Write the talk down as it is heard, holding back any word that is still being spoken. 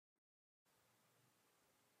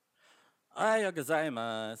Ayo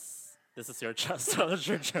gozaimasu. This is your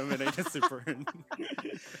astrologer Gemini na si Bern.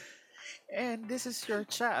 And this is your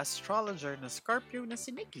astrologer na Scorpio na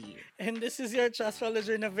si Nikki. And this is your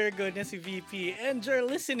astrologer na Virgo na si VP. And you're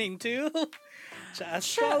listening to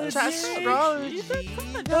Astrology, Astrology,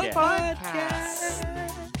 the Yeah. podcast.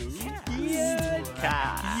 Yeah. Ka.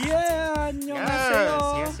 Yeah. 안녕하세요.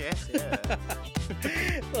 Yes.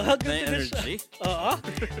 Welcome May to the show. energy. Oo.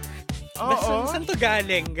 Oo. Saan to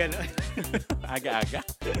galing? Ganon. Aga-aga.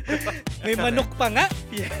 May manok pa nga.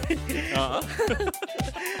 Oo.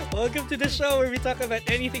 Welcome to the show where we talk about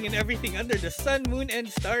anything and everything under the sun, moon, and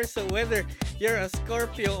stars. So whether you're a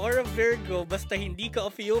Scorpio or a Virgo, basta hindi ka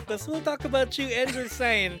Ophiuchus, we'll talk about you and your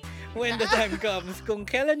sign when the time comes. Kung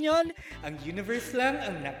kailan yon, ang universe lang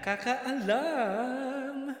ang nakakaalam.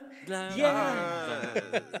 Yeah.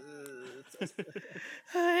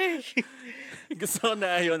 Ay. Gusto ko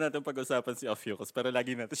na ayaw natin pag-usapan si Ophiuchus pero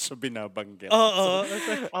lagi natin siya binabanggit. Oo.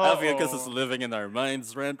 Ophiuchus is living in our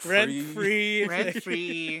minds rent-free. Rent-free.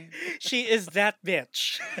 Rent-free. She is that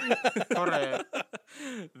bitch. Correct.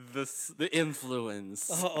 The influence.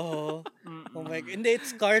 Oo. Oh my God. Hindi, it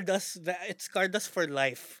scarred us. It scarred us for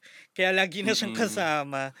life. Kaya lagi na siyang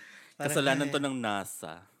kasama. Parang, Kasalanan to ng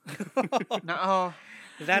NASA.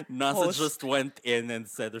 that NASA host, just went in and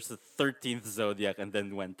said there's a 13th zodiac and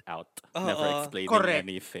then went out. Oo. Never explaining Correct.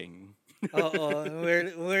 anything. Oo.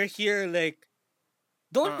 We're here like,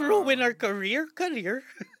 don't ruin our career.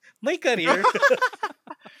 May career.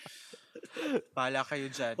 Bala kayo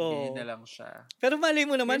dyan. Oo. Hindi na lang siya. Pero malay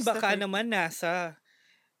mo naman, Here's the baka thing. naman nasa,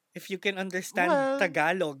 if you can understand Well,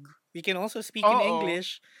 Tagalog, we can also speak in Oo.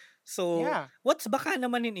 English. So, Yeah. what's baka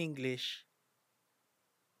naman in English?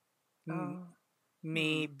 Uh,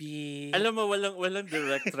 Maybe. Alam mo, walang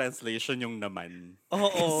direct translation yung naman.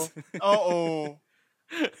 Oo. Oo.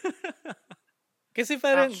 Kasi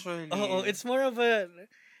parang, Actually. it's more of a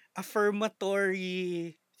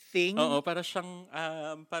affirmatory thing. Oo, para siyang,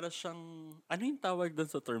 ano yung tawag doon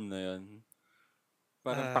sa term na yun?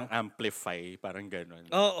 Parang Ah. pang-amplify, parang ganun.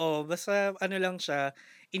 Oo, basta ano lang siya,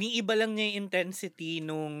 iniiba lang niya yung intensity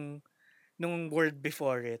nung word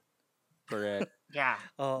before it. Correct. Yeah.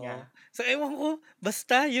 Oo. Yeah. So, ewan ko,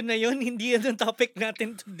 basta yun na yun, hindi yan ang topic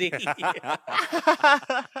natin today.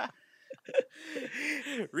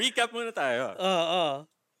 Recap muna tayo. Oo.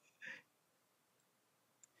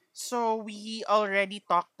 So, we already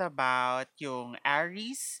talked about yung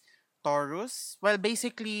Aries, Taurus. Well,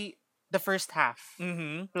 basically, the first half.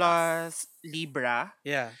 Mhm. Plus Libra.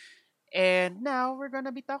 Yeah. And now, we're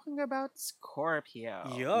gonna be talking about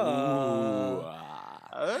Scorpio. Ooh, Yeah.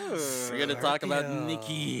 Oh. We're gonna talk about Scorpio.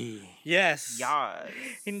 Nikki. Yes. Yes.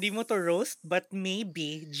 Hindi mo to roast, but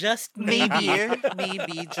maybe, just Maybe. maybe.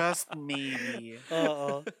 Maybe. Just maybe.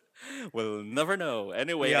 Oo. We'll never know.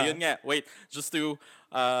 Anyway, Yeah. ayun nga. Wait, just to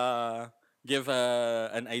give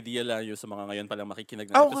an idea lang yung sa mga ngayon palang makikinig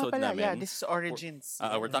ng Oh, nga episode pala. namin. Yeah, this is Origins.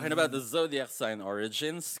 We're talking about the zodiac sign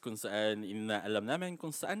origins, kung saan inaalam namin kung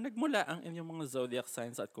saan nagmula ang inyong mga zodiac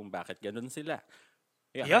signs at kung bakit ganun sila.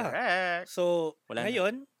 Yeah. Correct. So, Wala na.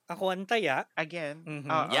 ngayon, ako ang taya. Again.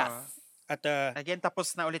 Mhm. Yes. At Again,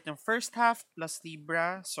 tapos na ulit yung first half plus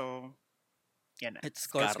Libra. So, yan na. it's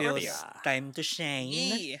Scorpio's Scorpio. time to shine.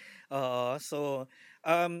 Yay! Oo. So,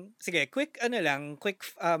 sige, quick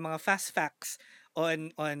mga fast facts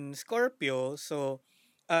on Scorpio. So,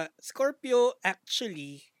 Scorpio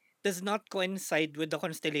actually does not coincide with the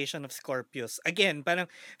constellation of Scorpios. Again, parang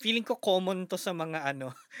feeling ko common to sa mga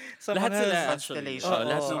sa Lahat mga sila actually. constellation.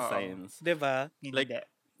 Lahat ng Oo. signs. 'di ba? Hindi. Like,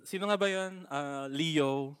 sino nga ba yun?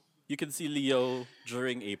 Leo. You can see Leo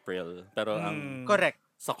during April. Pero ang Correct.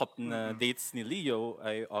 sakop na dates ni Leo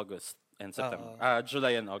ay August and September. Oo.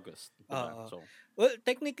 July and August. Diba? Oo. So, Well,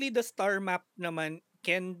 technically the star map naman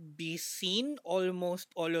can be seen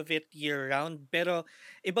almost all of it year round, pero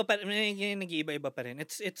iba pa nag-iiba-iba pa rin.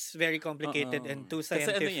 It's very complicated and too Kasi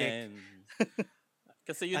ano scientific. yan?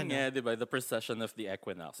 Kasi yun Ano? nga, di ba, the precession of the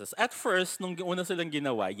equinoxes. At first, nung una silang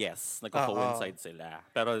ginawa, yes, nagko-coincide sila.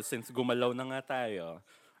 Pero since gumalaw na nga tayo,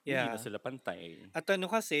 hindi Yeah. na sila pantay. At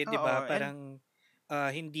kasi, 'di Oo, ba, and- parang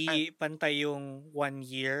hindi pantay yung 1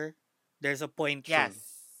 year. There's a point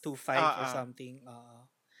Yes. 2.5 or something.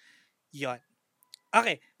 Yun.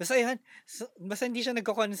 Okay, basta yan. Basta hindi siya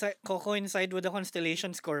nagko-coincide with the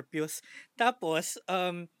constellation Scorpios. Tapos,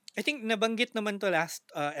 I think nabanggit naman to last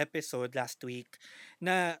episode, last week,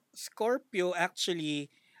 na Scorpio actually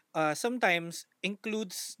sometimes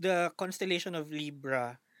includes the constellation of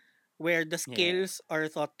Libra where the scales are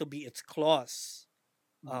thought to be its claws.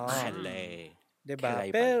 Kalay. Diba? Kalay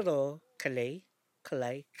pala. Pero, kalay?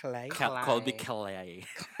 Kalay. Called the Kalay.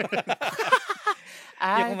 Yung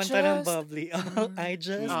I kumanta ng just... bubbly. I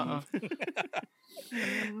just... Oo.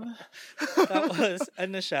 Mm. Tapos,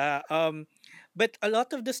 ano siya, but a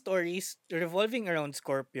lot of the stories revolving around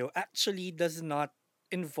Scorpio actually does not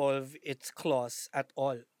involve its claws at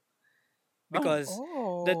all. Oh, Because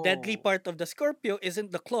the deadly Oh. part of the Scorpio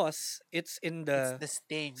isn't the claws, it's in It's the the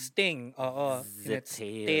sting. sting, in the its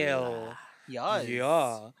tail. tail. Yes.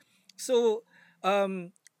 Yeah. So,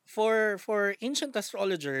 for ancient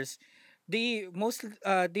astrologers, they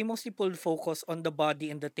mostly pulled focus on the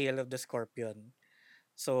body and the tail of the scorpion.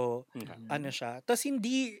 So, Okay. ano Mhm. siya. Tapos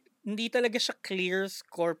hindi talaga siya clear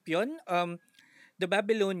scorpion. The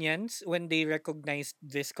Babylonians, when they recognized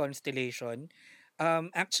this constellation,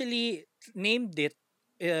 actually named it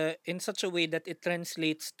in such a way that it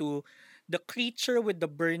translates to the creature with the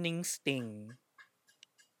burning sting.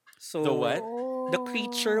 The So, what? the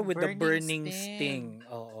creature Oh, with the burning burning sting. sting.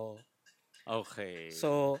 Oo. Okay.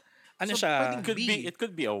 So, ano So, It siya? pwedeng could be bee. it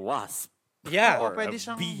could be a wasp Yeah, Oo, or a pwede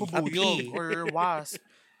siyang bee a bubuyog bee. or wasp.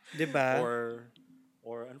 'Di ba?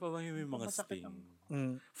 or ano pa ba yung may Ano pa mga masakit sting? ang...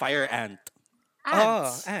 Mm. Fire ant.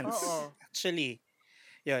 Ants. Ants. Oo. Actually.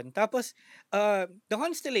 Yun. Tapos, the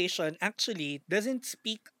constellation actually doesn't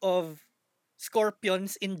speak of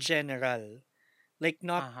scorpions in general. Like,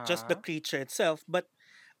 not just the Aha. creature itself, but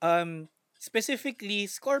specifically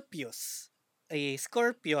Scorpius. A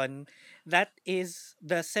scorpion that is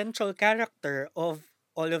the central character of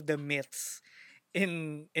all of the myths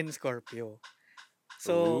in Scorpio.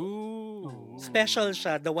 So, special Ooh.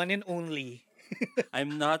 siya, the one and only.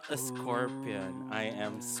 I'm not a scorpion. I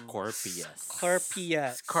am Ooh. Scorpius.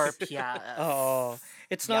 Scorpius. Scorpius. Oo.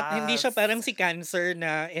 It's not, hindi siya Yes. parang si Cancer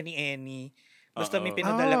na any. Basta may Oo.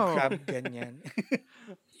 pinadalang Oh. crab, ganyan.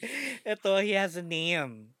 Ito, he has a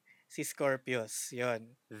name. Si Scorpius.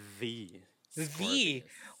 Yon. The The Scorpius.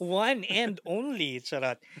 one and only.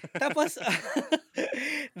 Charot. Tapos,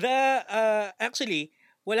 actually,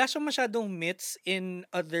 wala siyang masyadong myths in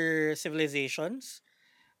other civilizations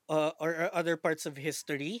or other parts of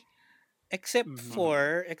history Mhm.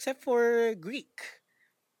 except for Greek.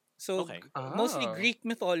 So Okay. mostly Oh. Greek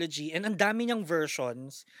mythology, and ang dami niyang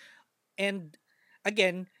versions, and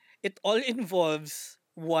again, it all involves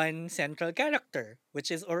one central character,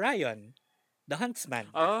 which is Orion, the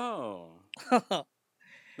huntsman. Oh.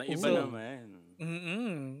 Naiba So, Ooh. naman.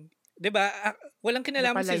 'di ba? Walang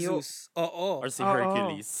kinalaman si Napalayo. Zeus. Oo. Or si Oo.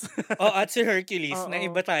 Hercules. Oh, at si Hercules, na Oo.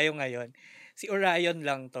 iba tayo ngayon. Si Orion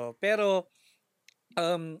lang 'to. Pero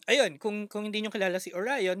ayun, kung hindi niyo kilala si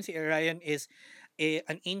Orion is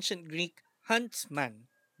an ancient Greek huntsman,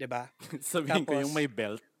 'di ba? Sabihin ko yung Tapos may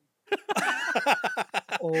belt.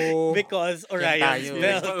 Oh. because Yan Orion's tayo Yung, eh.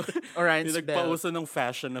 belt. nagpa, yung Orion's belt. nagpauso ng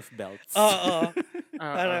fashion of belts. Oo. Oo.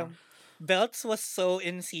 Parang belts was so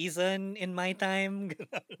in season in my time.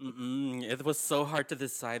 It was so hard to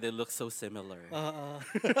decide. They look so similar. Oo.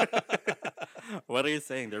 What are you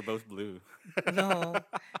saying? They're both blue. No.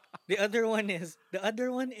 The other one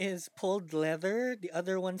is pulled leather, the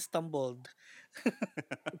other one stumbled.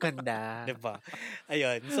 Ganda. 'Di ba?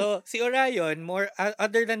 Ayun. So si Orion, more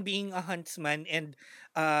other than being a huntsman and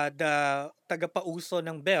the tagapauso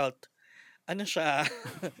ng belt, ano siya?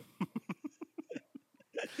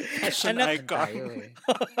 Fashion Anak Yan tayo icon. eh.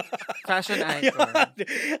 Fashion Ayun. icon.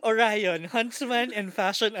 Orion, huntsman and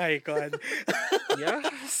fashion icon.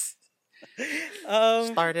 Yes.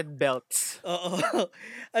 Um, Started belts. oo.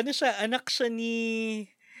 Ano siya? Anak siya ni...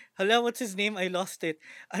 Hala, what's his name? I lost it.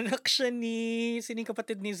 Anak siya ni... Sino yung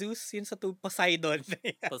kapatid ni Zeus? Yun sa Poseidon.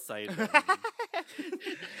 Poseidon.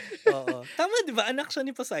 Oo. Tama, di ba? Anak siya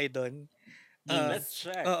ni Poseidon. Ah, Let's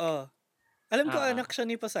check. oo. Alam ko Oo. anak siya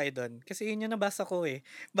ni Poseidon. Kasi yun yung nabasa ko eh.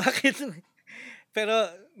 Bakit? Pero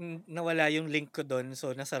nawala yung link ko doon,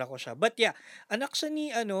 so nasara ko siya. But yeah, anak siya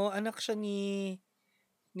ni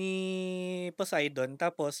Poseidon.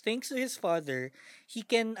 Tapos thanks to his father, he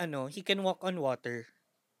can walk on water.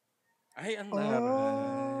 Ay, ang Yun.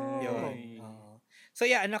 taray. Oo. So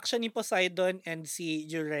yeah, anak siya ni Poseidon and si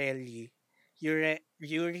Euryale.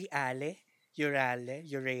 Euryale.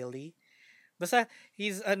 Basta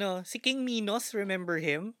si King Minos, remember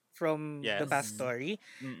him from the past Yes. Mhm. story?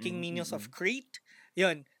 King Mm-mm, Minos of mm-mm. Crete.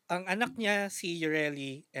 Yun, ang anak niya si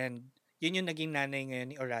Euryale, and yun yung naging nanay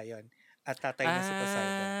ngayon ni Orion at tatay niya si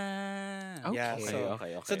Poseidon. Yeah,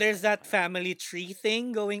 Okay. so there's that family tree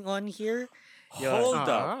thing going on here. Yun. Hold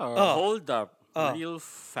up. Oh, Hold up. oh. Real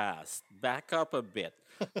fast. Back up a bit.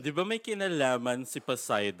 Di ba may kinalaman si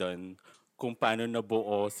Poseidon kung paano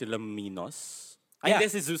nabuo sila Minos? Ay, Yeah.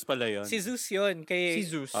 hindi. Si Zeus pala yun. Si Zeus yun kay Si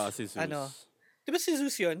Zeus. Si Zeus. Di ba si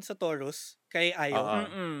Zeus yun sa Taurus kay Io?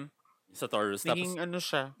 Mm-mm. Sa Taurus. Tapos, Naging ano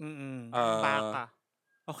siya, Mm-mm. ah, baka.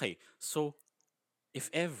 okay. So, if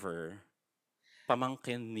ever,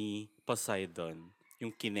 pamangkin ni Poseidon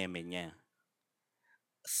yung kineme niya.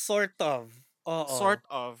 Sort of. Oo. Sort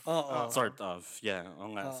of. Oo. Sort of. Yeah.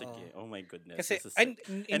 Oo nga, Oo. sige. Oh my goodness. Kasi, This is ay,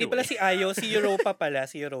 it. hindi pala Anyway, si Ayo, si Europa pala,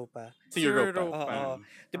 si Europa. si Si Europa. Oo. Europa. Mm.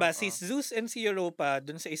 'Di ba si Oo. Zeus and si Europa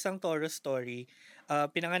dun sa isang Taurus story,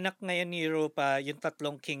 pinanganak ngayon ni Europa yung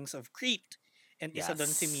tatlong kings of Crete and isa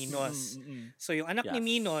doon si Yes. Minos. So yung anak ni Yes.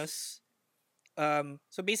 Minos,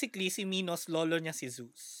 so basically si Minos lolo niya si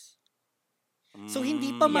Zeus. So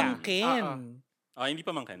hindi Mm. Yeah. pamangkin. Hindi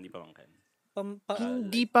pa mangkin, hindi pa mangkin.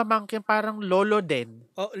 Hindi Like, pa mangkin, parang lolo din.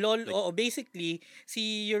 Like- Oo, basically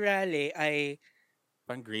si Eurale ay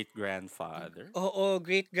pang great-grandfather.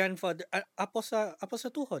 great grandfather apo sa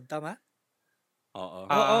tuhod, tama?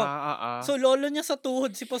 Oo. Oo. Oo. So lolo niya sa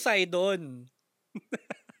tuhod si Poseidon.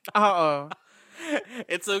 Oo.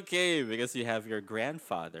 It's okay because you have your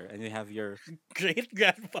grandfather and you have your Great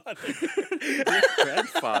grandfather.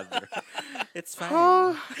 great-grandfather. It's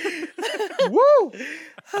Ah. fine. Woo!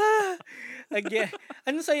 Again,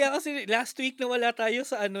 ano saya kasi last week na wala tayo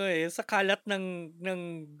sa sa kalat ng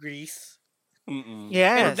Greece. Mm-mm. And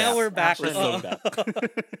Yes. now we're back. We're so Oo. back.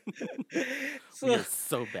 So, We are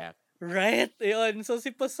so back. right, yun. So si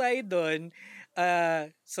Poseidon,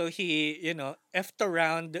 so he, effed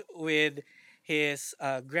around with his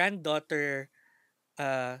granddaughter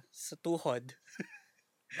sa tuhod.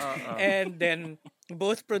 Oo. And then,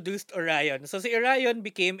 both produced Orion. So si Orion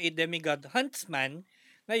became a demigod huntsman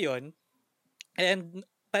ngayon. And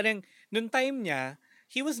parang, noong time niya,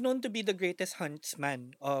 he was known to be the greatest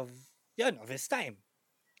huntsman of his time.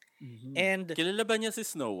 And, Kilala ba niya si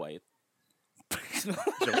Snow White? Snow,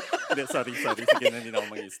 Joke. Hindi, sorry. Sige na, hindi na ako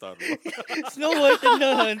mag-istorbo. Snow White and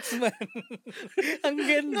the Huntsman. Ang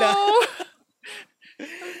ganda. No!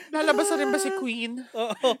 Lalabas na rin ba si Queen?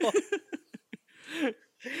 Oo.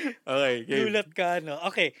 Okay, game. Gulat ka, no?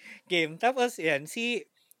 Okay, game. Tapos, yan, si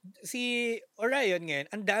Orion ngayon,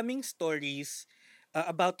 ang daming stories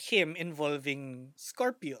about him involving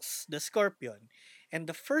Scorpius, the Scorpion. And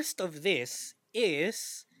the first of this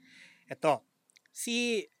is,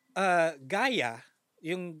 si Gaia,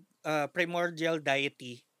 yung primordial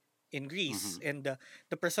deity in Greece, and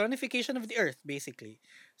the personification of the earth, basically.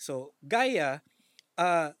 So, Gaia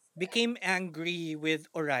became angry with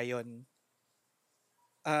Orion.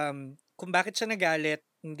 Kung bakit siya nagalit,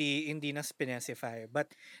 hindi na specify.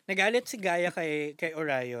 But nagalit si Gaia kay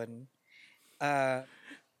Orion.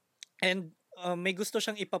 And may gusto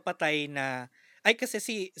siyang ipapatay na kasi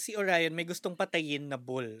si Orion may gustong patayin na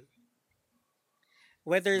bull.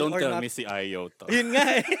 Whether Don't or tell not, me si Ayo to. yun nga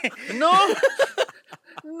eh. No!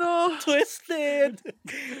 No! Twisted.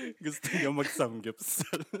 Gusto niya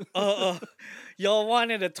magsamgyupsal. Oo. Y'all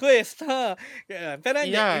wanted a twist, huh? Ganun. Pero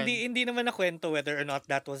Yan. hindi naman na kwento whether or not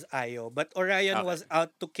that was Io. But Orion Okay. was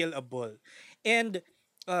out to kill a bull. And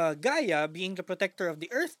Gaia, being the protector of the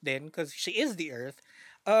earth then, because she is the earth,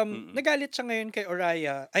 nagalit siya ngayon kay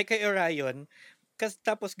Orion,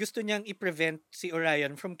 tapos gusto niyang i-prevent si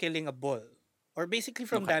Orion from killing a bull. Or basically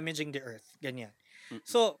from Okay. damaging the earth. Ganyan.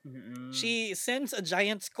 So, she sends a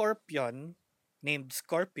giant scorpion named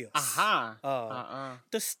Scorpius Aha.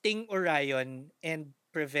 to sting Orion and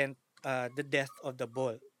prevent the death of the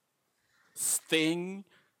bull. Sting.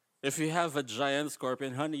 If you have a giant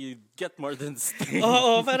scorpion, honey, you get more than Sting.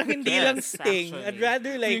 Oo, parang hindi lang Yes, sting. actually. I'd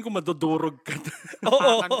rather Feeling like, ko madudurog ka.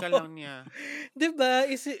 oo. Hakan ka lang niya. Diba?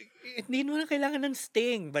 Hindi mo na kailangan ng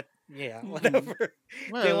sting. But yeah, whatever.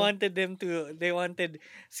 They Well, wanted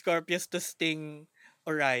Scorpius to sting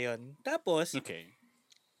Orion. Tapos, Okay.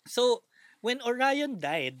 so, when Orion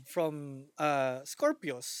died from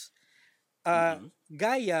Scorpius,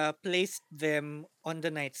 Gaia placed them on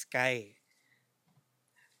the night sky.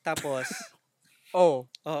 Tapos, oh.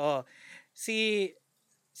 oo, si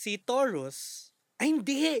Taurus, ay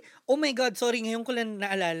hindi! Oh my God, sorry, ngayon ko lang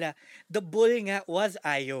naalala. The bull nga was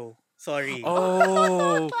Io. Sorry.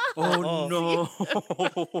 Oh Oo. no.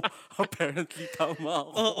 Apparently tama ako.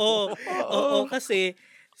 Oo, kasi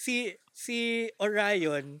si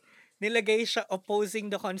Orion, nilagay siya opposing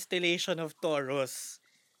the constellation of Taurus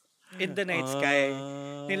in the night sky.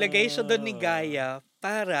 Nilagay siya doon ni Gaia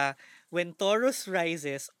para when Taurus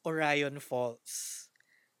rises, Orion falls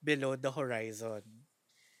below the horizon.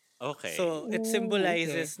 Okay. So, it Ooh,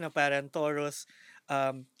 symbolizes na parang Taurus,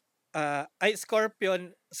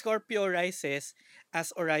 Scorpio rises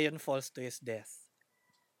as Orion falls to his death.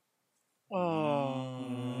 Oh.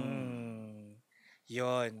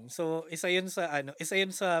 Yon. So, isa yun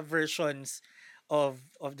sa versions of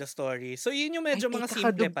the story. So yun yung Ay, medyo mga teka,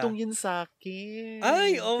 simple pa. kadugtong yun sa akin.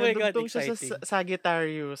 Ay, oh my God, Kadugtong siya sa exciting.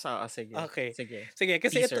 Sagittarius. Sige. Okay. Sige. Sige,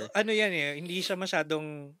 kasi ito, Teaser. ano yan eh, hindi siya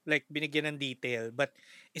masyadong like binigyan ng detail. But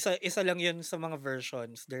isa lang yun sa mga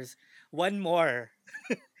versions. There's one more.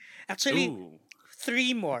 Actually, Ooh.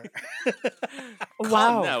 three more.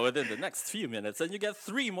 Call Wow. now within the next few minutes and you get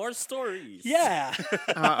 3 more stories. Yeah.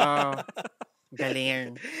 Oo.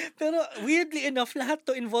 Galing. Pero weirdly enough, lahat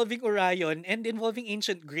to involving Orion and involving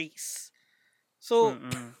ancient Greece. So, Mm-mm.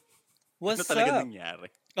 Ano what's talaga up? nangyari?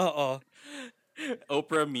 Oo.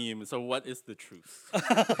 Oprah meme. So what is the truth?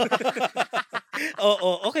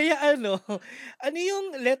 Oo. O kaya ano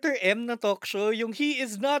yung letter M na talk show? Yung he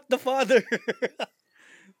is not the father.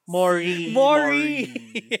 Maury. Maury.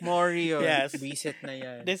 Maury yun. Yes. Visit na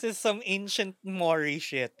yan. This is some ancient Maury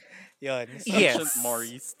shit. Yun. So, Yes. Ancient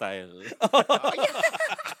Maury style.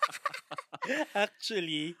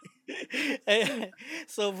 actually,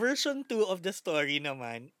 so version 2 of the story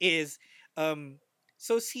naman is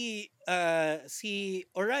so si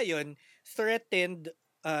Orion threatened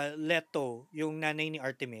Leto, yung nanay ni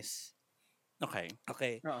Artemis. Okay.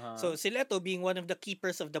 Okay. Uh-huh. So si Leto being one of the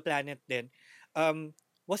keepers of the planet then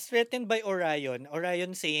was threatened by Orion.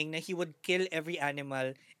 Orion saying na he would kill every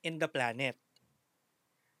animal in the planet.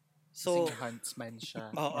 So Kasi huntsman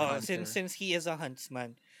siya. oo, Hunter. since he is a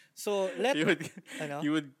huntsman. So You would, ano?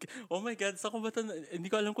 you would, oh my God, sa ko ba hindi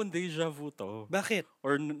ko alam kung deja vu to. Bakit?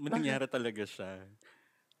 Or nangyari talaga siya.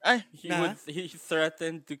 Ay, He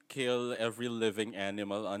threatened to kill every living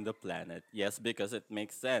animal on the planet. Yes, because it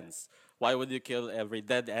makes sense. Why would you kill every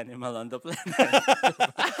dead animal on the planet?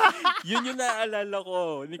 Yun yung naaalala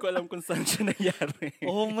ko. Hindi ko alam kung saan siya nangyari.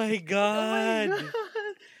 Oh my God.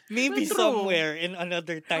 Maybe True. somewhere in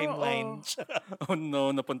another timeline. Oh no,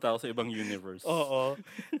 napunta ako sa ibang universe. Oo.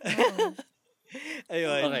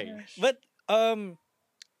 Ayun. Okay. But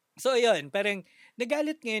so ayun, parang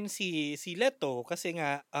nagalit ngayon si Leto kasi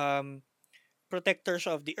nga protector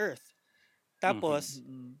siya of the earth. Tapos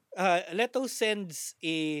Leto sends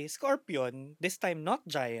a scorpion, this time not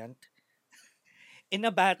giant, in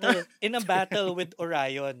a battle with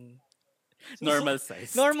Orion. Normal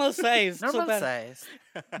size. Normal size. normal so, size.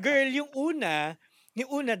 girl, yung una,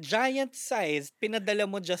 giant size, pinadala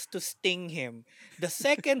mo just to sting him. The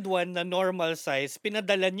second one na normal size,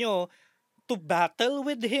 pinadala nyo to battle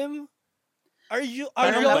with him? Are you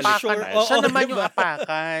Parang sure? baliktad. Siya naman diba? yung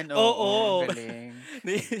apakan. Oo. Galing.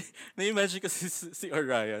 Na-imagine kasi si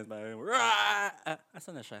Orion. Parang, "Rah!"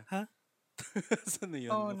 Asan na siya? Ha? Asan na yun?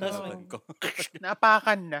 Oh, no. Napasalan ko.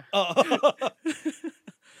 Naapakan na. Oo.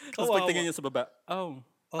 Tapos Kawawa. pagtingin niya sa baba, oh,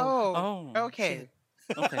 Okay.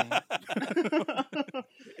 okay.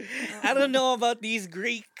 I don't know about these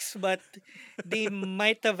Greeks, but they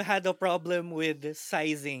might have had a problem with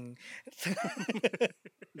sizing.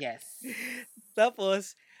 Yes.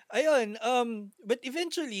 Tapos, ayun, but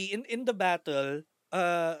eventually, in the battle,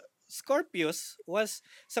 Scorpius was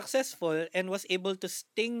successful and was able to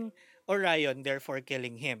sting Orion, therefore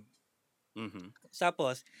killing him. Mhm.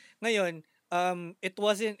 Tapos, ngayon,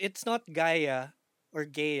 it's not Gaia or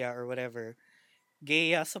Gaia or whatever.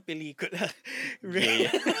 Gaia sa pelikula. Gay.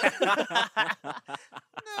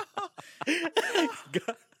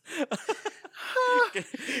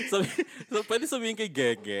 so, pwede sabihin kay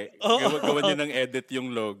Gege, gawan niya ng edit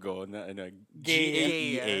yung logo na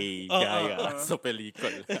Gaea, Gaia sa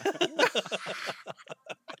pelikula.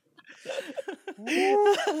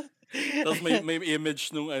 Tapos may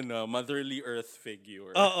image nung motherly earth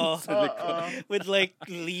figure. Oo. sa likod. With like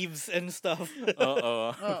leaves and stuff.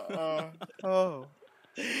 Oo. Oh.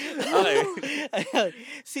 Okay. Ayun.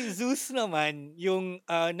 Si Zeus naman, yung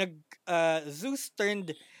Zeus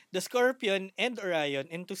turned the Scorpion and Orion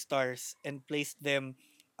into stars and placed them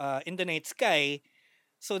in the night sky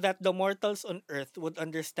so that the mortals on earth would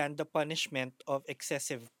understand the punishment of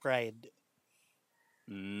excessive pride.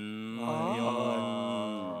 Yun.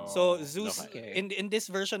 So Zeus Okay. in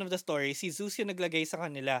this version of the story, si Zeus yung naglagay sa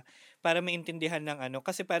kanila para maintindihan ng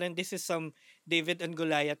kasi parang this is some David and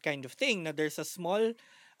Goliath kind of thing na there's a small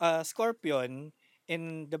scorpion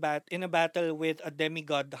in a battle with a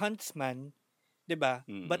demigod huntsman, 'di ba?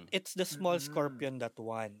 But it's the small scorpion that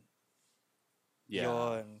won. Yeah.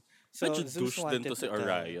 Yun. So Medyo Zeus douche din wanted to si to tell.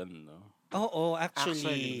 Orion, no? Oo,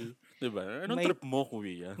 actually. Diba? Anong May- trip mo,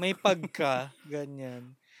 kuya? May pagka,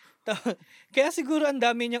 ganyan. Kaya siguro ang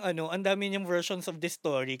dami niyang versions of this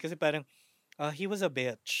story kasi parang he was a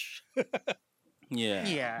bitch. Yeah.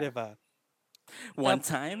 Yeah. 'Di ba? One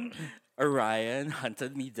time, Orion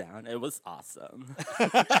hunted me down. It was awesome.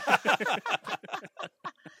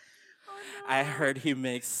 I heard he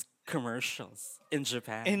makes commercials in in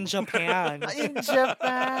Japan. Japan. In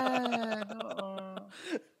Japan. Oo.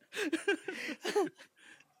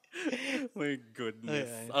 My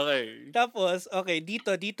goodness. Ayan. Okay. Tapos, okay,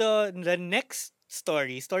 dito, the next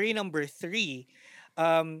story number 3,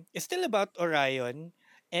 is still about Orion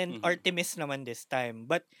and Mhm. Artemis naman this time.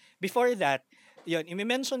 But before that, yun,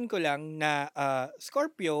 i-mention ko lang na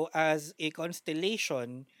Scorpio as a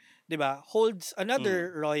constellation, di ba, holds Mm. another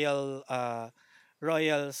royal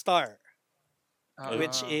star, Ay,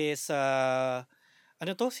 which Oo. is,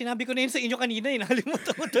 ano to? Sinabi ko na yun sa inyo kanina,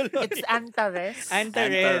 nakalimutan ko tuloy. It's Antares.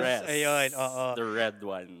 Antares, ayun, Antares. oo. The red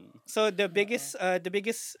one. So the Oo.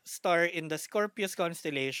 biggest star in the Scorpius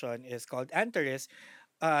constellation is called Antares,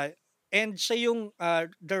 uh, and siya yung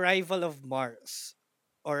the rival of Mars,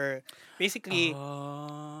 or basically,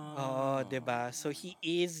 oh, Oh. 'di ba? So he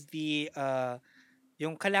is the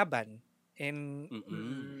yung kalaban in Mm-mm.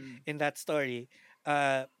 Mm-mm. in that story,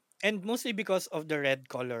 uh, and mostly because of the red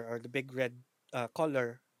color, or the big red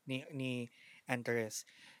color ni Antares.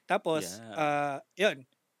 Tapos, Yeah. yun,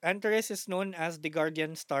 Antares is known as the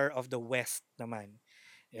guardian star of the West naman.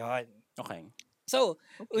 Yun. Okay. So,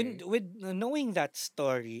 Okay. with knowing that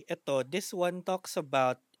story, this one talks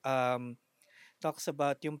about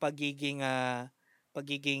yung pagiging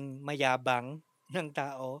mayabang ng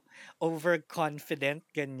tao, overconfident,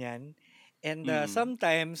 ganyan. And Mm.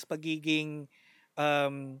 sometimes pagiging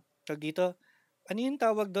tawag dito, ano yung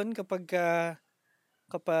tawag doon kapag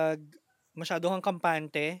masyado kang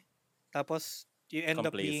kampante, tapos you end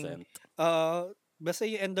up being Complacent. basta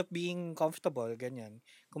you end up being comfortable, ganyan.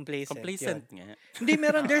 Complacent, Complacent yun. nga. Hindi,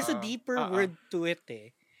 there's a Oo. deeper Oo. word to it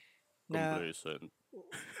na Complacent.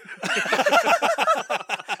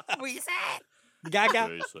 Buisit! gaga,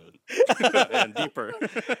 Complacent. And deeper.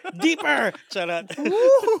 deeper! Charot.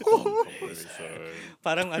 Complacent.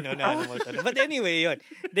 Parang ano na, ano mo to. But anyway, yun.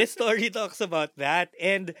 This story talks about that.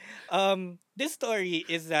 And this story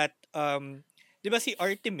is that, di ba si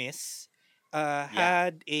Artemis Yeah.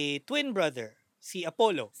 had a twin brother, si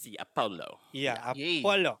Apollo. Si Apollo. Yeah, Yeah. Yay.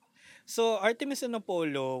 Apollo. So Artemis and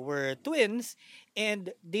Apollo were twins,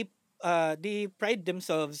 and they pride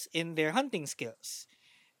themselves in their hunting skills.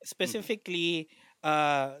 Mhm.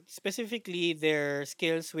 Specifically their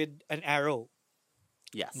skills with an arrow,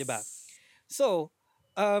 'di ba? Yes. So,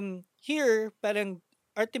 here parang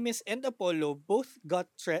Artemis and Apollo both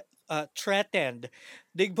got threatened.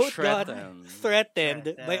 They both got Threaten. threatened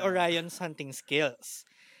by Threatened. Orion's hunting skills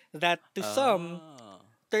that to some Ah.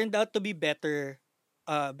 turned out to be better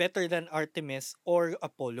than Artemis or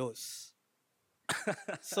Apollo's.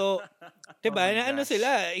 So, Oh 'di ba? my Na ano gosh.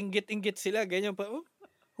 sila, inggit-inggit sila, ganyan pa. "Oh,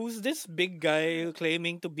 who's this big guy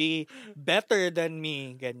claiming to be better than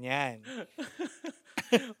me?" Ganyan.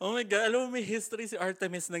 Oh my God. Alam mo, may history si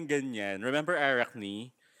Artemis ng ganyan. Remember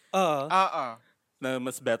Arachne? Oo. Oo. Na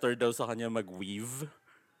mas better daw sa kanya mag-weave.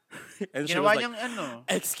 And she was Ginawa like, niyang ano,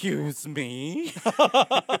 excuse me?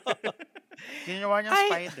 ginawa niyang I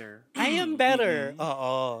spider. I am better. Mm-mm.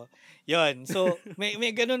 Oo. 'Yun. So, may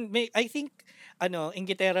ganun, I think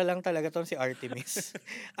inggitera lang talaga 'tong si Artemis.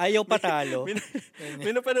 Ayaw patalo. May,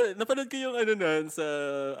 may napanood ko yung ano nun sa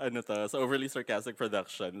sa Overly Sarcastic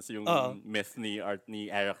Productions, yung Oo. myth ni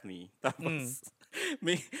Arachne. Mm. Tapos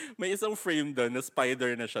may isang frame doon na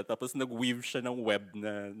spider na siya, tapos nag-weave siya ng web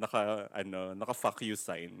na naka fuck you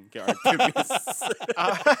sign kay Artemis.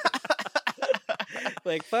 Ah,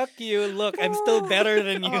 Like, fuck you. Look, I'm still better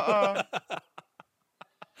than you. Oo.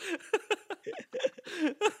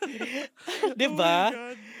 'Di Oh my ba?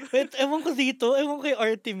 God. Wait, ewan ko kay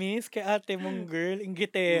Artemis, kay ate mong girl,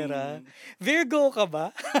 inggitera. Mm. Virgo ka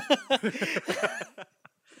ba?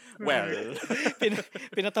 Well,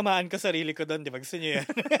 Pinatamaan ko sarili ko doon, di ba? Gusto niyo yan?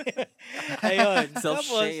 Ayun. Tapos,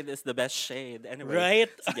 self-shade is the best shade. Anyway,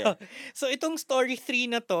 right? sige. So, itong story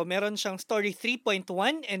 3 na to, meron siyang story 3.1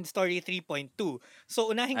 and story 3.2.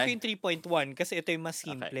 So, unahin ko Ay. yung 3.1 kasi ito yung mas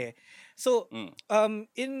simple. Okay. So, Mm.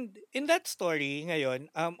 in that story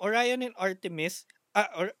ngayon, Orion and Artemis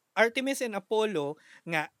and Apollo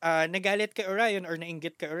nga, nagalit kay Orion or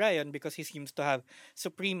nainggit kay Orion because he seems to have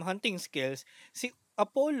supreme hunting skills. Si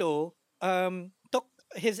Apollo took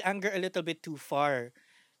his anger a little bit too far.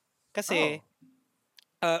 Kasi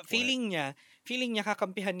feeling niya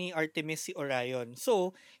kakampihan ni Artemis si Orion.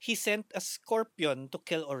 So, he sent a scorpion to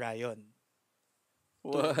kill Orion.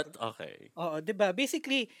 What? Okay. Oo, 'di ba?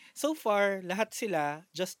 Basically, so far lahat sila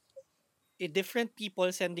just different people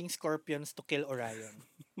sending scorpions to kill Orion.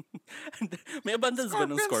 May abundance ba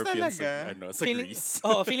ng Scorpions scorpions talaga? sa Greece?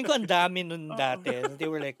 Feeling ko ang dami nun dati. They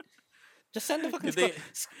were like, just send the fucking Did they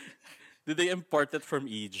scorpion. did they import it from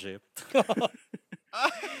Egypt?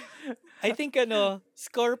 I think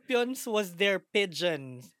scorpions was their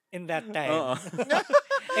pigeons in that Oo. time.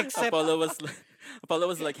 Except Apollo was like, Apollo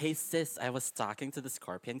was like, "Hey sis, I was talking to the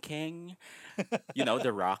Scorpion King, you know,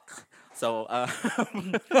 the Rock. So, Oo.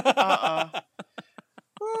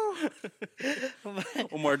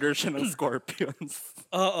 umorder siya ng scorpions.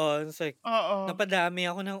 oo, it's like Oo. napadami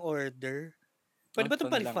ako ng order. Pwede Ah, ba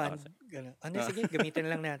 'tong fun lang kasi. pa-refund? Gano'n. Ano, Ah. sige,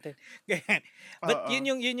 gamitin lang natin. Ganyan. But Oo. yun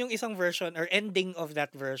yung isang version or ending of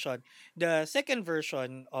that version. The second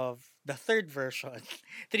version of the third version,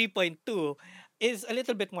 3.2, is a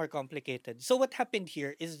little bit more complicated. So what happened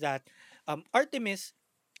here is that Artemis,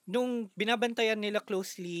 nung binabantayan nila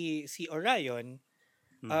closely si Orion,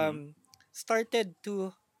 Mhm. um, started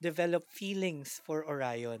to develop feelings for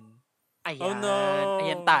Orion. Oh Ayan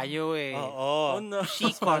no! tayo eh. Oh Oo. no!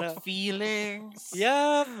 She Tapos caught parang, feelings.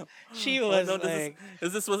 yup, she Oh was no! like,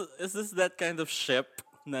 Is this that kind of ship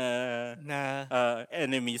na na,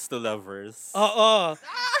 enemies to lovers? oo,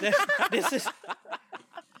 this is,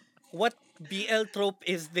 what BL trope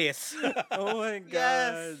is this? Oh my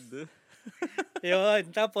Yes. god!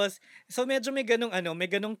 Yun. Tapos, so medyo may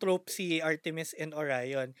ganong trope si Artemis and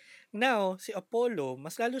Orion. Now, si Apollo,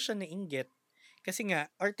 mas lalo siya nainggit. Kasi nga,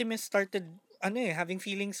 Artemis started, having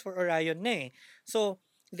feelings for Orion na eh. So,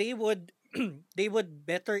 they would, they would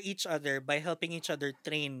better each other by helping each other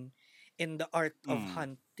train in the art of Mm.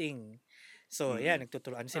 hunting. So, Mm. yan,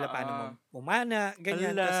 nagtuturuan sila paano Oo. umana,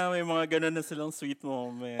 ganyan. Tas, Hala, may mga ganun na silang sweet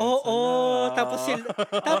moments. oo, Hala.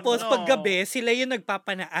 Oh tapos no. paggabi, sila yung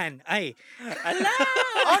nagpapanaan. Ay, Ala!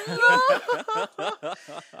 Oh no.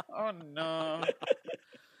 Oh no.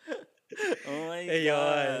 Oh my ayun.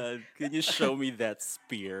 god. Can you show me that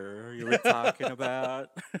spear you were talking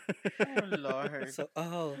about? Oh Lord. So,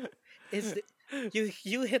 is the,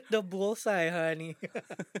 you hit the bullseye, honey.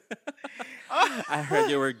 I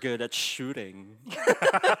heard you were good at shooting.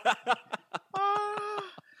 Ah.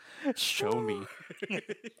 Show me.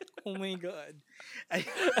 Oh my God. Ay-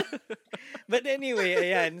 But anyway,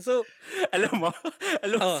 ayan. So, alam mo,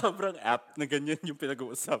 oh, sobrang apt na ganyan yung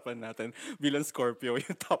pinag-uusapan natin bilang Scorpio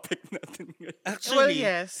yung topic natin ngayon. Well, actually,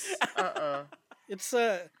 yes. Oo. it's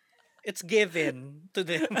it's given to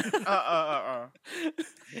them. Oo.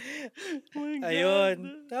 Oh my Ayun.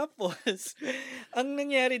 God. Tapos, ang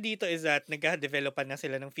nangyari dito is that nagka-developan na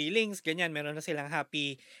sila ng feelings, ganyan. Meron na silang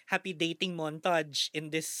happy dating montage in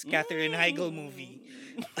this Katherine Heigl movie.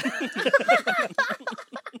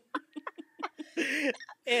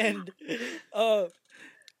 And, uh,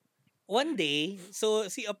 one day, so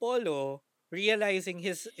si Apollo, realizing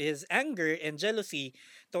his anger and jealousy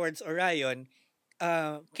towards Orion,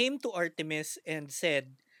 came to Artemis and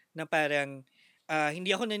said na parang,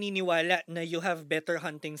 hindi ako naniniwala na you have better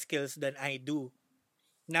hunting skills than I do.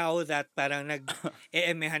 Now that parang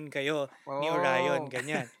nag-eemehan kayo ni Orion, Oh.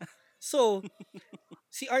 ganyan. So,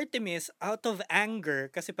 si Artemis, out of anger,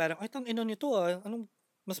 kasi parang, ay, tang ino nito anong,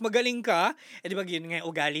 mas magaling ka? Eh, di ba, yun nga yung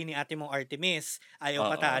ugali ni ate mong Artemis. Ayaw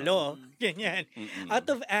Oo. patalo. Ganyan. Mm-mm. Out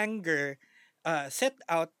of anger, set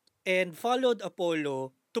out and followed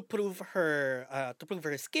Apollo to prove her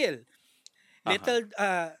skill.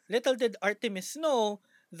 Little did Artemis know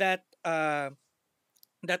that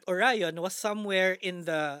that Orion was somewhere in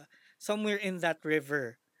that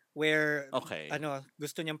river where Okay.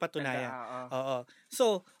 gusto niyang patunayan. Oo. Oo.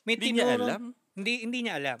 So, may Hindi niya tinurong alam? hindi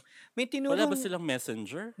niya alam. May Wala ba tinurong silang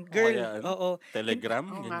messenger? O girl, kaya ano? oo. Telegram?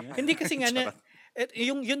 Oo nga Ganyan? pala. Hindi kasi nga Charot.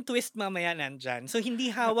 yung twist mamaya nandyan. So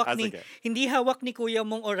hindi Sige. hindi hawak ni Kuya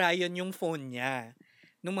mong Orion yung phone niya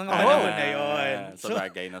nung mga Oh. panahon na yon. Sa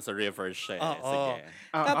bagay, nasa river siya. Oo. Sige.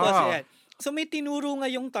 Tapos Oo. ayan. So may tinuro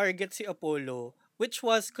nga yung target si Apollo, which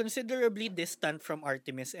was considerably distant from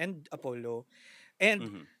Artemis and Apollo.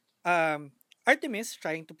 And Mhm. Artemis,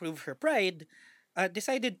 trying to prove her pride,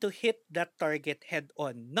 decided to hit that target head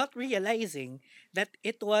on, not realizing that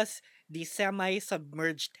it was the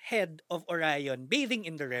semi-submerged head of Orion bathing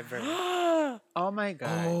in the river. Oh my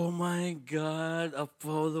God. Oh my God,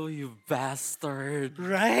 Apollo, you bastard.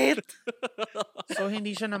 Right? So,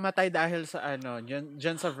 hindi siya namatay dahil sa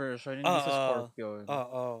dyan sa version, hindi sa Oo. Scorpion.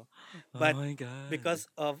 Oo. Oh But my God. because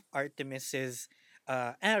of Artemis's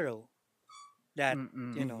arrow that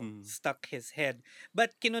Mm-mm. Mhm. stuck his head.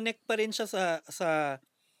 But kinonek pa rin siya sa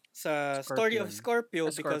story of Scorpion. Scorpio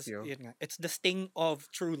because Scorpio. yun nga, it's the sting of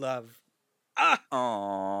true love.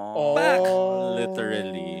 Aww. Back.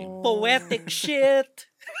 Literally. Poetic shit.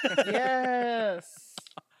 Yes.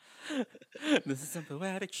 This is some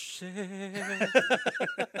poetic shit.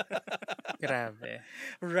 Grabe.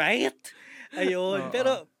 Right? Ayun. Oo.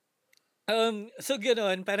 Pero, so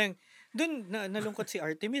ganoon, parang, dun nalungkot si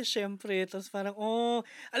Artemis syempre. Tapos parang,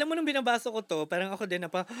 alam mo nung binabasa ko 'to, parang ako din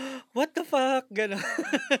na pa, "What the fuck?" Gano'n.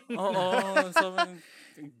 Oo, sobrang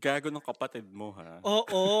gago ng kapatid mo, ha?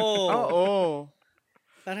 Oo. Oo.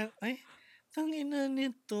 Parang, ay, tangina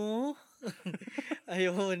nito.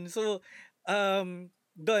 Ayun. So,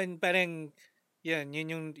 dun parang yun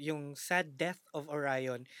yung sad death of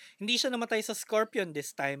Orion. Hindi siya namatay sa Scorpion this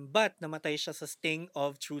time, but namatay siya sa sting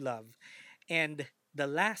of true love. And the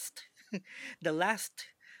last, the last,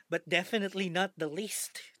 but definitely not the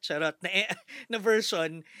least, charot, na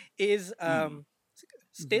version is Mm.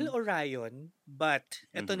 still Mhm. Orion, but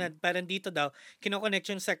eto Mhm. na, parang dito daw, kinoconnect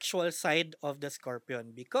yung sexual side of the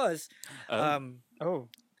Scorpion because Oh. um, Oh.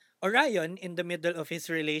 Orion, in the middle of his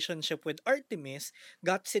relationship with Artemis,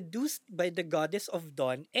 got seduced by the goddess of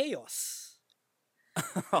dawn, Eos.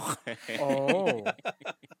 Okay. Oh.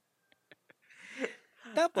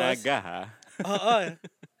 Tapos, Aga, ha? oo,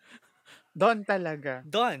 Doon talaga.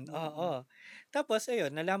 dawn, Mm. oo. Tapos,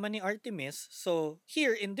 ayun, nalaman ni Artemis. So,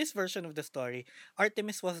 here, in this version of the story,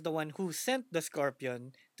 Artemis was the one who sent the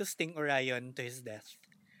scorpion to sting Orion to his death.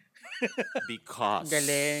 Galing. Because...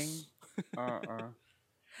 Oo.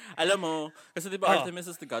 Alam mo, kasi di ba Oh, Artemis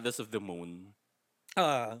is the goddess of the moon?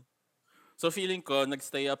 ah, So feeling ko,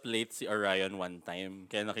 nagstay up late si Orion one time.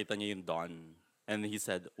 Kaya nakita niya yung dawn. And he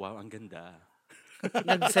said, wow, ang ganda.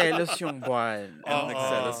 Nagselos yung buwan. And oo.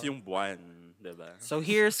 nagselos yung buwan. Diba? So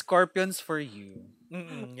here's scorpions for you.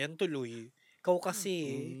 Yan tuloy. Ikaw kasi.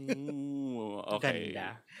 Ooh, okay.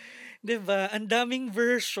 Ganda. 'Di ba? Ang daming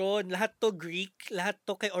version, lahat 'to Greek, lahat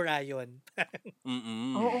 'to kay Orion. Oo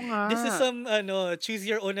Mm-mm. nga. This is some choose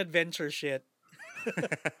your own adventure shit.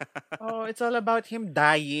 Oh, it's all about him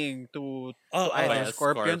dying to Oo. By either a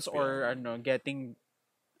scorpions or scorpion. getting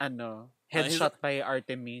He's, headshot by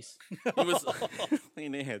Artemis. he was,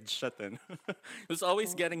 headshot eh. He was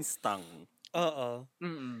always getting stung. Oo.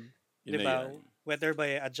 Mm. 'Di Yun na ba? yun. Whether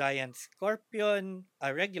by a giant scorpion, a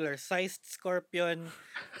regular sized scorpion,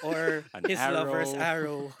 or An his lover's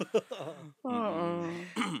arrow. arrow. Mm-mm.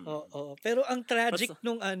 Oo. Oo. Pero ang But tragic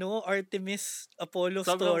nung Artemis Apollo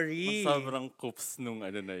sobrang, story. sobrang coops nung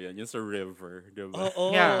ano na yun, yung sa river, di ba?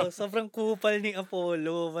 Yeah. Oo, sobrang kupal ni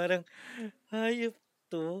Apollo. Parang, hayop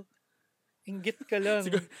to. Inggit ka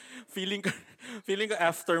Siguro, lang. feeling ko, feeling ko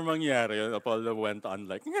after mangyari yun, Apollo went on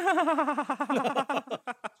like,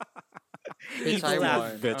 Bitch, He's I the laugh.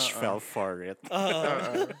 won. bitch fell for it. Oo.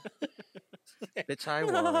 Oo. Bitch, I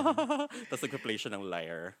won. Tapos nagpa-play siya ng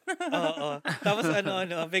Liar. Oo. Tapos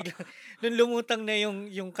bigla, nung lumutang na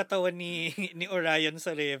yung katawan ni ni Orion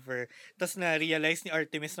sa river, tapos na-realize ni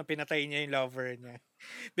Artemis na pinatay niya yung lover niya.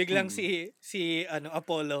 Biglang Mm. si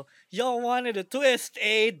Apollo, "Y'all wanted a twist,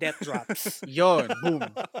 eh?" Death drops. Yon, boom.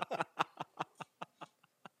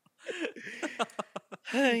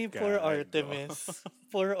 Ay, poor Gago. Artemis.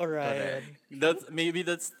 Poor Correct. Orion. Maybe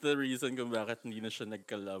that's the reason kung bakit hindi na siya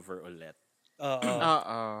nagka-lover ulit. Oo.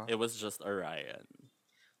 Oo. It was just Orion.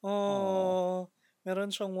 Oh. Oh,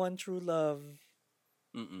 meron siyang one true love.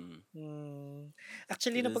 Mm-mm. Hmm.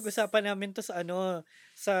 Actually, It is... napag-usapan namin 'to sa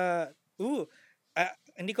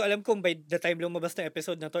hindi ko alam kung by the time lumabas na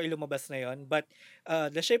episode na 'to ay lumabas na 'yon, but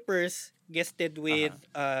the shippers guested with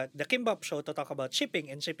Aha. the Kimbap Show to talk about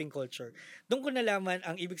shipping and shipping culture. Doon ko nalaman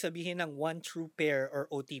ang ibig sabihin ng one true pair or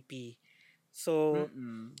OTP. So,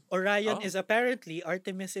 Mm-mm. Orion Oh, is apparently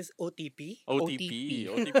Artemis's OTP. OTP. OTP.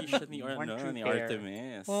 OTP siya ni, One true ni pair.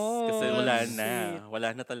 Artemis. Kasi Oh, wala sweet. na. Wala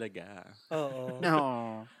na talaga. Oo.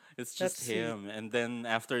 No. It's That's just sweet. him. And then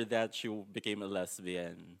after that, she became a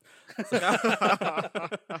lesbian. So,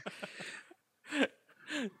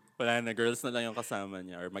 wala na. Girls na lang yung kasama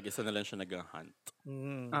niya. Or mag-isa na lang siya nag-hunt.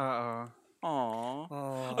 Mm. Oo.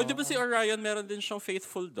 Aww. O, di ba si Oh, Orion meron din siyang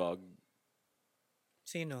faithful dog?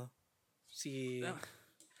 sino? Si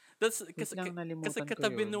That's Wait kasi, lang, kasi nalimutan ko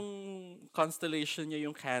katabi yun. nung constellation niya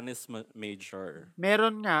yung Canis Major.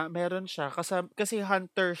 Meron siya. Kasi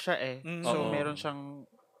hunter siya eh. So, Oo. meron Mm. siyang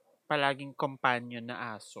palaging companion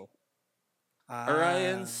na aso. Ah.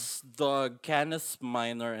 Orion's dog, Canis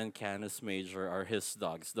Minor and Canis Major, are his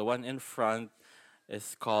dogs. The one in front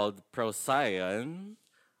is called Procyon.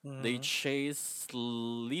 They Mhm. chase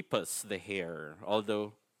Lepus the hare.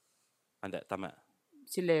 Although, anda, tama.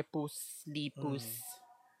 Si Lepus. Lipus. Mhm.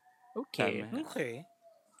 Okay. Tama. Okay.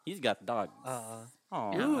 He's got dogs. Oo.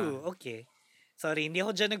 Yeah. Aww. Okay. Sorry, hindi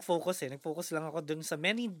ako dyan nag-focus eh. Nag-focus lang ako dun sa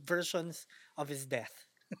many versions of his death.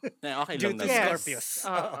 Okay Due lang to naman. Yes. Scorpius.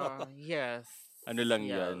 Oo. Yes. Ano lang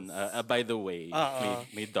Yes. yun. By the way, Oo.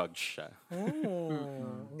 may dog siya. Oh,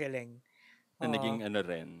 Mm-mm. ang galing. Na Oo. naging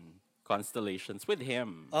rin, constellations with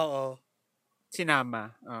him. Oo.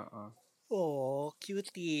 Sinama. Oo. Oh,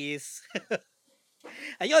 cuties.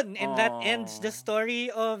 Ayun, and that ends the Aww. story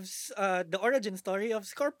of the origin story of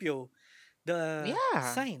Scorpio, the Yeah.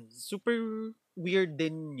 sign. Super weird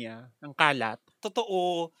din niya. Ang kalat.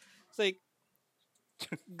 Totoo. It's like,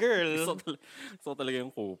 girl. So talaga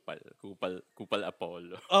yung kupal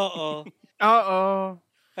Apollo. Oo. Oo.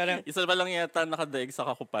 Parang, Isa ba lang yata nakadaig sa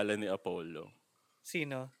kakupalan ni Apollo?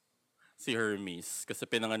 sino? Si Hermes. Kasi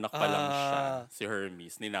pinanganak pa lang siya. Ah. Si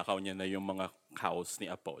Hermes. Ninakaw niya na yung mga cows ni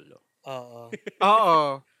Apollo. Oo.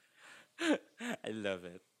 Oo. I love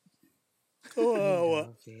it.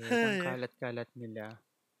 Kawawa. Ang kalat-kalat nila.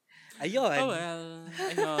 Ayun. Oh well.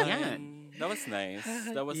 Ayun. Yan. That was nice.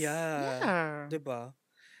 That was Yeah. Yeah. Diba?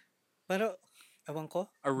 Pero, ewan ko.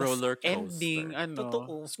 a roller coaster. Ending,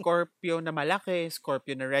 Totoo. Scorpio na malaki,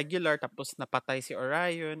 Scorpio na regular, tapos napatay si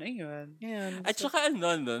Orion. Ayun. Yan. At saka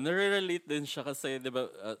nare-relate din siya kasi, di ba,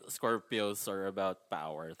 Scorpios are about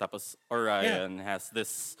power. Tapos Orion has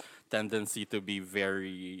this tendency to be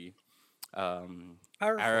very Powerful.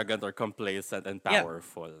 arrogant or complacent and Yeah.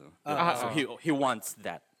 powerful. Ah, So he wants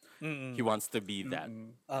that. Mm-mm. He wants to be that.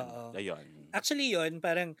 Oo. Ayun. Actually, yun,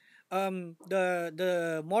 parang,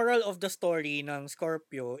 the moral of the story ng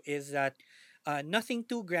Scorpio is that nothing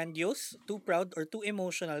too grandiose, too proud, or too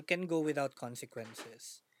emotional can go without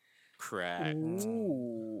consequences. Correct.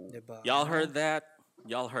 Ooh. Diba? Y'all heard that?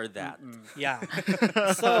 Y'all heard that. Yeah.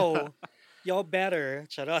 So, y'all better,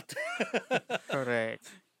 charot. Correct.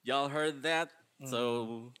 Y'all heard that?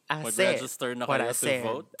 So, I mag-register na what kayo I to said.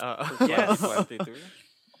 vote Oo. for Yes. 2022.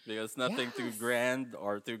 Because nothing too grand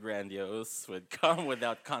or too grandiose would come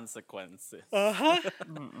without consequences. Uh-huh.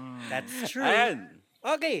 That's true. And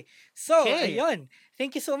Okay. So, Okay. ayun.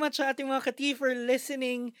 Thank you so much sa ating mga kati for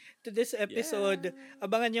listening to this episode.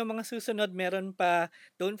 Abangan nyo mga susunod. Meron pa.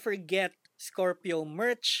 Don't forget Scorpio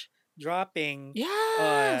merch dropping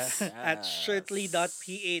Yes! at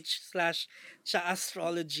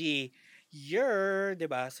shirtley.ph/chaastrology.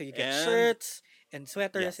 Diba? So you get And- shirts and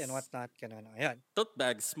sweaters and Yes. whatnot. Ganun. Ayan. tote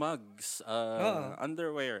bags, mugs, Oo.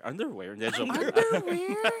 underwear. Hindi, joke lang.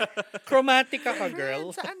 Underwear? Chromatic ka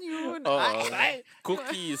girl. Saan yun? Oo. Ay!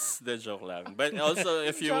 Cookies, the joke lang. But also,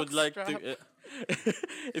 if you would like to, Jockstrap.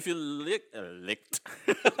 if you licked,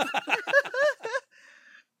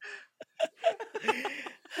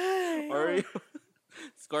 or you,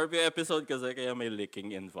 Scorpio episode kasi kaya may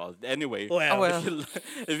licking involved. Anyway, Well.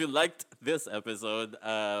 if you liked this episode,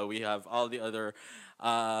 we have all the other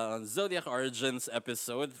Zodiac Origins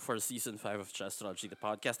episode for season 5 of Astrology, the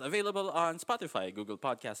podcast, available on Spotify, Google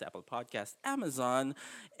Podcast, Apple Podcast, Amazon,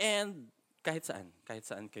 and kahit saan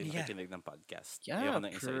kayo Yeah. nakikinig ng podcast. Yeah, Ayoko na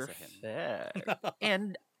isa-isahin. perfect.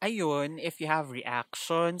 And ayun, if you have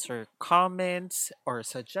reactions or comments or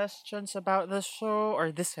suggestions about the show or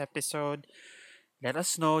this episode, let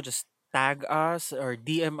us know. Just tag us or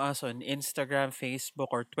DM us on Instagram, Facebook,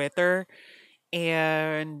 or Twitter.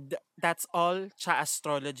 And that's all. Cha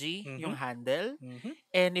Astrology, yung handle. Mhm.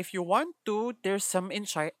 And if you want to, there's some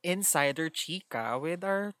insider chika with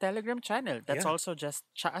our Telegram channel. That's Yeah. also just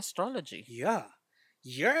Cha Astrology. Yeah.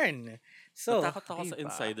 Yarn. So, Natakot ako sa diba?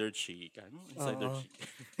 insider chick. Ano? Insider Oo. chick.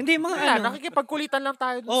 hindi mga Wala, ano, nakikipagkulitan lang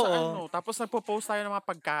tayo dun sa Oo. ano. Tapos nagpo-post tayo ng mga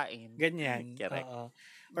pagkain. ganyan. Correct. Oo.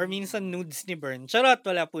 Or minsan nudes ni Bern. Charot,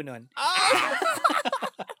 wala po nun.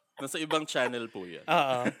 Nasa ibang channel po yan.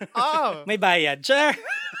 Oo. Oh! May bayad. Char!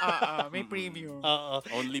 May premium. Oo.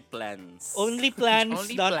 Only plans.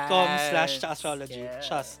 Onlyplans.com/astrology. Yes.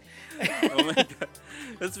 Chas. Oh my God.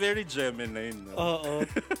 That's very Gemini, no? Oo.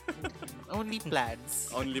 Only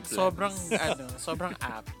plans. Only plans. Sobrang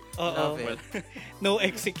app. Oo. Love it. No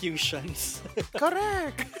executions.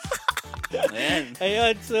 Correct. Ayan.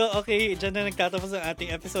 Ayun, so okay, dyan na nagtatapos ang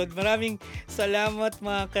ating episode. Maraming salamat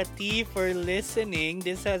mga kati for listening.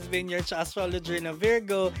 This has been your astrologer na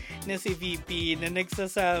Virgo na si VP na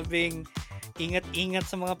nagsasabing ingat-ingat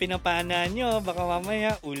sa mga pinapana nyo. Baka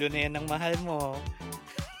mamaya, ulo na yan ng mahal mo.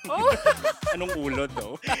 Anong ulo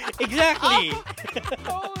daw? Exactly!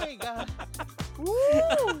 Oh my God.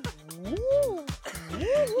 Woo! Woo!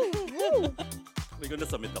 Hindi ko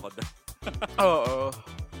nasamit ako doon. Oo.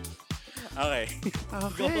 Okay.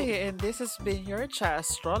 Okay, and this has been your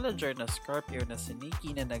astrologer na Scorpio na si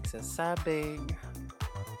Nikki na nagsasabing,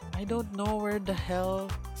 I don't know where the hell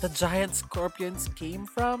the giant scorpions came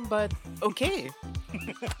from, but okay.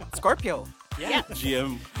 Scorpio. Yeah.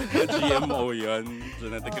 GMO yun.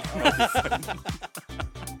 Genetic modified.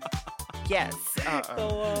 Yes.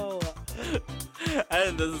 Kawawa.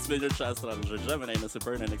 And this has been your astrologer, Gemini na si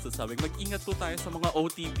Berna, nagsasabing, mag-ingat po tayo sa mga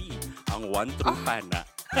OTP, ang one true pana.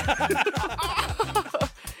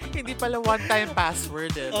 Hindi pala one-time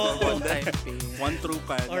password eh. Oo. One-time pin. One true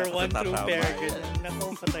fan. Or ako one sa true tatama. pair. Ganun. Naku,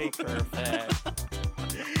 patay ko. Perfect.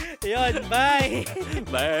 Yun, bye!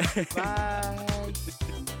 Bye. Bye!